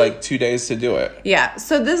took us like 2 days to do it. Yeah,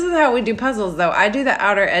 so this is how we do puzzles, though. I do the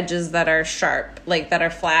outer edges that are sharp, like that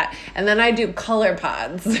are flat, and then I do color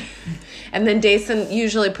pods. And then Dason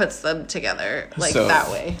usually puts them together like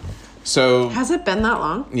that way. So has it been that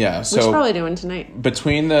long? Yeah, so we should probably do one tonight.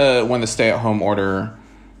 Between when the stay-at-home order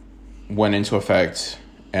went into effect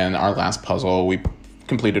and our last puzzle, we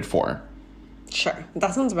completed 4. Sure,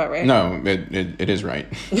 that sounds about right. No, it is right.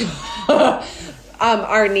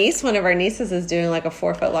 Our niece, one of our nieces, is doing like a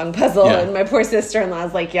 4-foot long puzzle, and my poor sister-in-law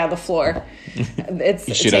is like, the floor. It's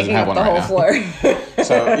taking up the whole floor.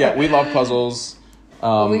 So yeah, we love puzzles. We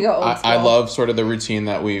go old school. I love sort of the routine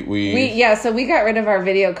that we so we got rid of our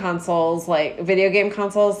video game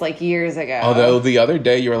consoles like years ago. Although the other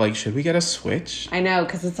day you were like, should we get a Switch? I know,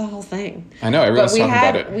 because it's a whole thing. I know, everyone's talking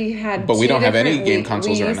about it. But we don't have any game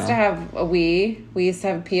consoles right now. We used to have a Wii. We used to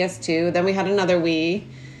have a PS2. Then we had another Wii.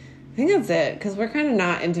 I think that's it, because we're kind of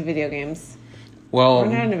not into video games. Well,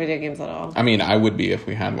 we're not into video games at all. I mean, I would be if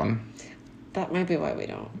we had one. That might be why we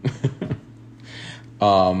don't.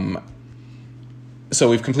 So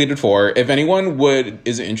we've completed 4. If anyone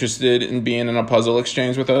is interested in being in a puzzle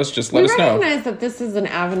exchange with us, just let us know. We recognize that this is an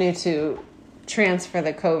avenue to transfer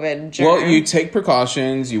the COVID germ. Well, you take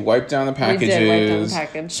precautions. You wipe down the packages. We did wipe down the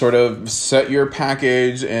package. Sort of set your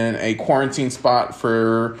package in a quarantine spot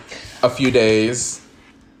for a few days.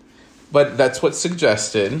 But that's what's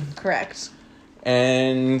suggested. Correct.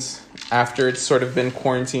 And after it's sort of been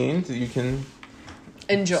quarantined, you can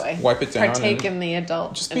enjoy. Wipe it down. Partake in the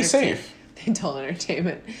adult. Just be safe. Adult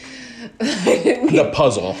entertainment. The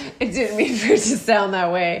puzzle. I didn't mean for it to sound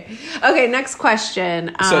that way. Okay, next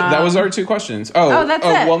question. So that was our 2 questions. That's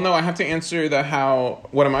it. Well, no, I have to answer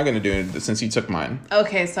what am I going to do since you took mine?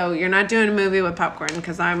 Okay, so you're not doing a movie with popcorn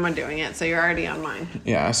because I'm doing it, so you're already on mine.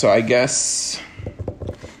 Yeah, so I guess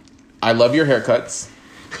I love your haircuts.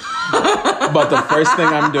 But the first thing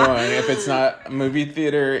I'm doing, if it's not movie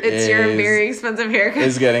theater, it's your very expensive haircut.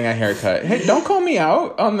 Is getting a haircut. Hey, don't call me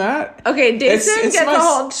out on that. Okay, Dason gets the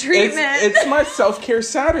whole treatment. It's my self-care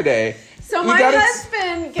Saturday. So my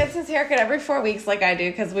husband gets his haircut every 4 weeks like I do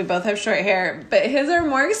because we both have short hair. But his are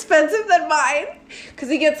more expensive than mine because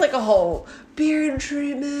he gets like a whole beard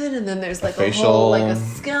treatment, and then there's like facial, a whole like a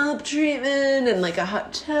scalp treatment and like a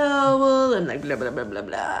hot towel and like blah, blah, blah, blah,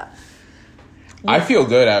 blah. I feel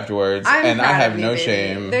good afterwards, and I have no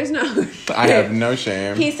shame. There's no shame. I have no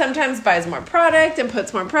shame. He sometimes buys more product and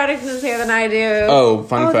puts more product in his hair than I do. Oh,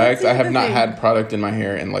 fun fact, I have not had product in my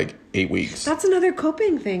hair in like 8 weeks. That's another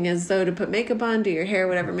coping thing, is though to put makeup on, do your hair,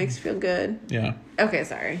 whatever makes you feel good. Yeah. Okay,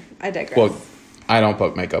 sorry. I digress. Well, I don't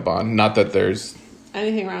put makeup on. Not that there's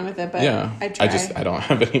anything wrong with it, but yeah, I try. I don't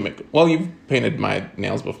have any makeup. Well, you've painted my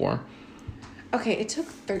nails before. Okay, it took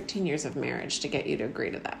 13 years of marriage to get you to agree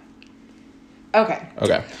to that. Okay.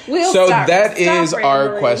 So that is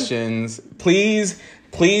our questions. Please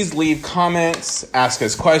leave comments. Ask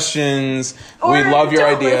us questions. Or we love your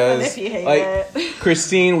ideas. If you hate it.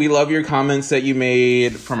 Christine, we love your comments that you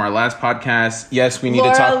made from our last podcast. Yes, we need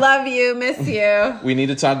Laura, to talk. Love you. Miss you. We need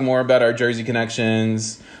to talk more about our Jersey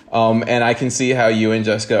connections. And I can see how you and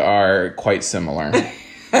Jessica are quite similar. Hopefully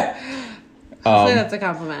that's a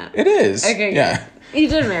compliment. It is. Okay. Yeah. You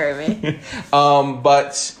did marry me.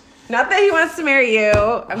 But. Not that he wants to marry you.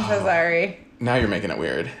 I'm so sorry. Now you're making it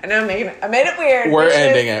weird. I know I made it weird. We're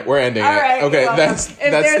ending it. All right. Okay, if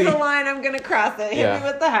there's a line, I'm going to cross it. Hit me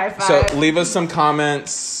with the high five. So leave us some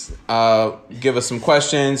comments. Give us some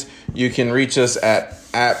questions. You can reach us at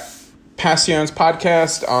Passions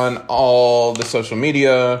Podcast on all the social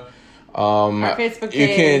media. Our Facebook page. You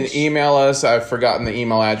can email us. I've forgotten the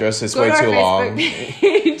email address. It's way too long.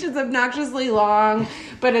 It's obnoxiously long,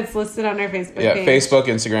 but it's listed on our Facebook page. Yeah, Facebook,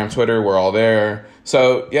 Instagram, Twitter, we're all there.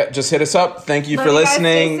 So, yeah, just hit us up. Thank you for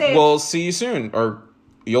listening. We'll see you soon, or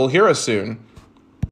you'll hear us soon.